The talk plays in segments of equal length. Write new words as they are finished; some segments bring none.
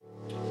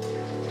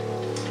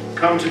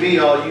Come to me,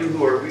 all you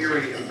who are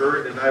weary and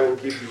burdened, and I will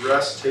give you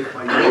rest. Take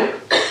my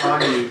yoke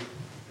upon you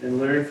and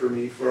learn from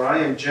me, for I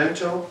am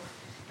gentle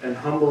and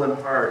humble in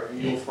heart, and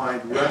you will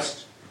find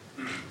rest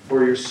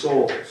for your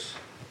souls.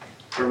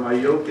 For my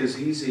yoke is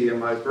easy and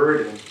my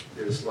burden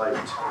is light.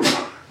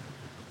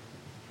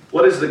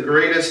 What is the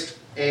greatest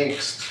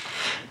angst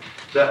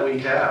that we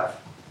have?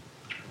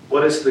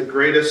 What is the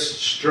greatest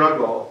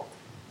struggle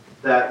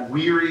that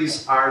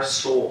wearies our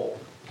soul?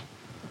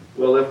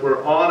 Well, if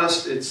we're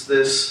honest, it's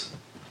this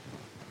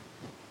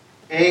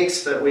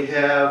angst that we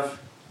have,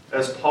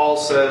 as Paul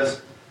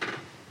says,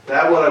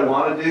 that what I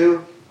want to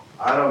do,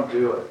 I don't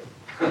do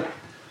it.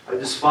 I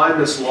just find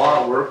this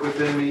law at work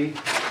within me.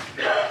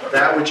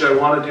 That which I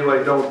want to do,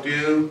 I don't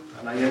do,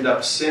 and I end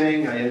up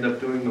sinning, I end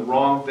up doing the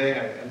wrong thing,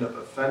 I end up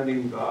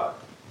offending God.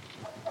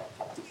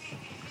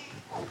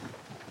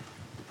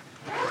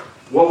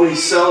 What we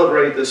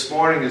celebrate this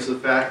morning is the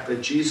fact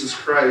that Jesus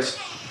Christ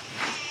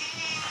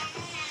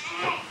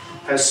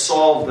has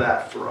solved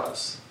that for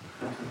us.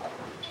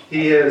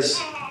 He has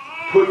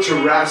put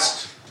to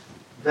rest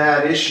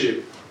that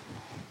issue.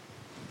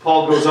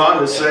 Paul goes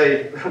on to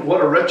say, what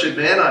a wretched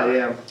man I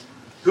am.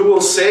 Who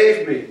will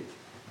save me?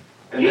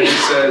 And then he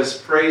says,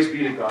 praise be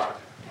to God.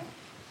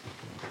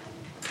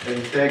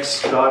 And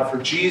thanks God for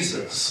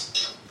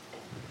Jesus.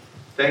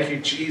 Thank you,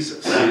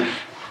 Jesus.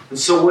 And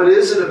so what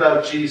is it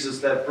about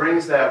Jesus that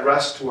brings that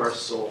rest to our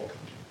soul?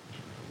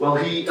 Well,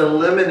 he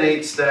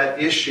eliminates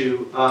that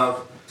issue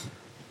of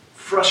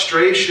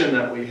frustration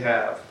that we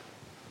have,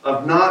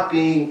 of not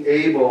being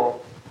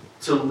able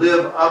to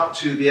live up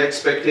to the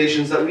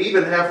expectations that we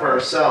even have for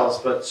ourselves,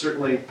 but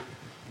certainly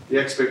the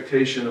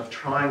expectation of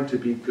trying to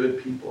be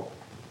good people.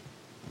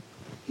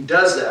 He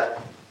does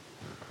that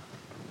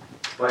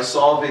by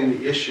solving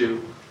the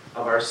issue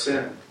of our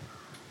sin.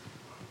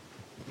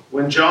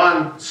 When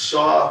John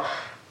saw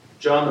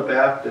John the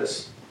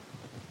Baptist,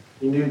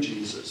 he knew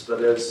Jesus,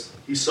 but as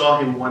he saw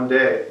him one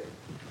day,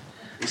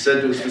 he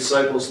said to his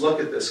disciples,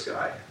 look at this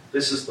guy.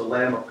 This is the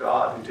Lamb of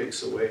God who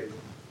takes away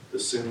the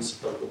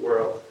sins of the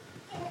world.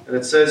 And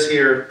it says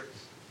here,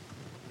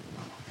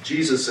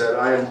 Jesus said,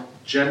 I am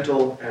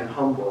gentle and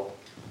humble.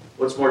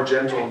 What's more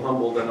gentle and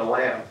humble than a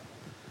lamb?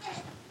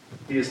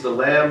 He is the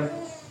Lamb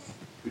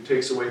who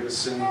takes away the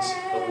sins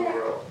of the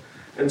world.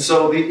 And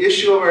so the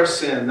issue of our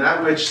sin,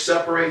 that which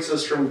separates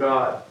us from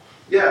God,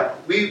 yeah,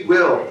 we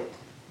will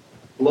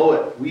blow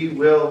it. We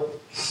will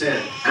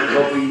sin.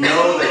 But we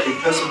know that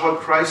because of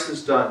what Christ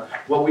has done,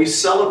 what we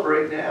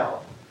celebrate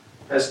now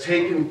has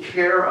taken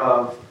care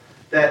of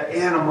that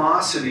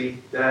animosity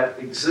that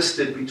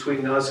existed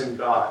between us and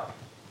God.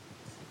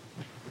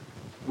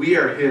 We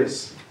are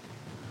His.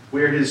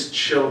 We are His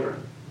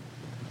children.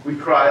 We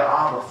cry,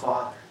 Abba,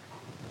 Father.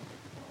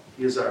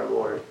 He is our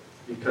Lord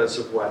because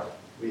of what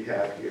we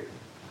have here.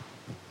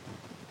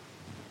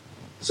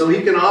 So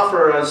He can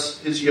offer us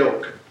His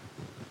yoke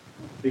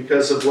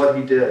because of what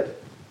He did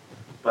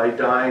by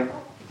dying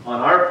on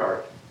our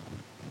part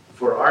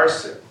for our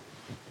sin,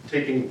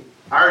 taking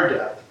our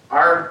death,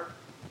 our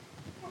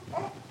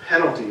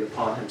penalty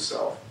upon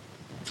Himself.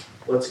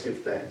 Let's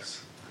give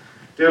thanks.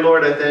 Dear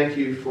Lord, I thank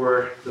you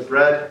for the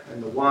bread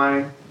and the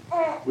wine,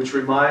 which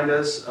remind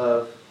us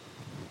of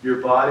your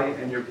body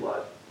and your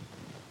blood,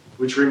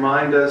 which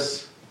remind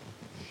us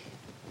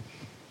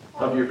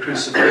of your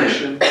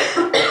crucifixion,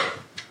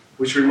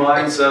 which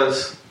reminds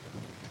us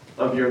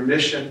of your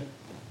mission,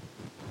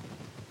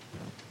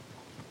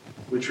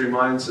 which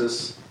reminds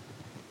us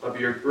of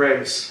your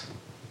grace,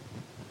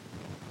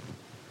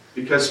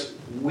 because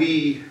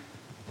we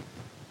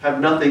have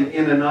nothing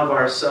in and of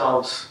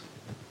ourselves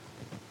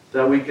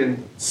that we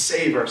can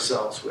save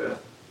ourselves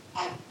with.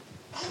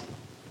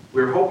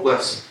 We're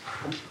hopeless.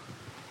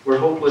 We're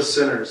hopeless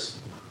sinners,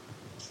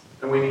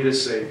 and we need a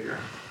Savior.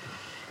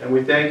 And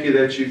we thank you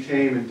that you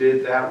came and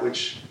did that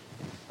which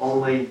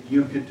only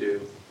you could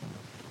do.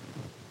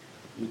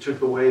 You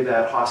took away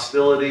that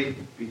hostility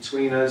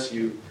between us.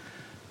 You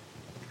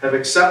have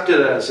accepted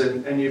us,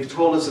 and you've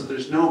told us that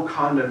there's no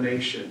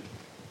condemnation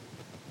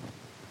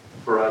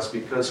for us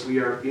because we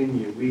are in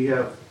you. We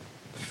have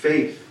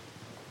faith.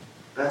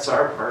 That's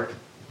our part.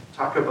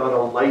 Talk about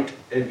a light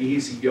and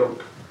easy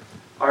yoke.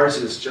 Ours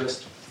is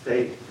just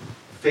faith.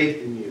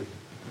 Faith in you,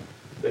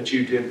 that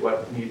you did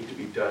what needed to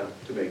be done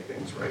to make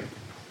things right.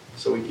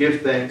 So we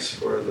give thanks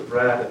for the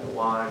bread and the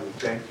wine. We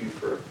thank you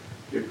for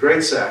your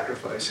great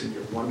sacrifice and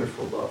your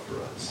wonderful love for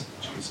us.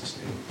 In Jesus'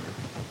 name we pray.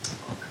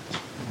 Amen.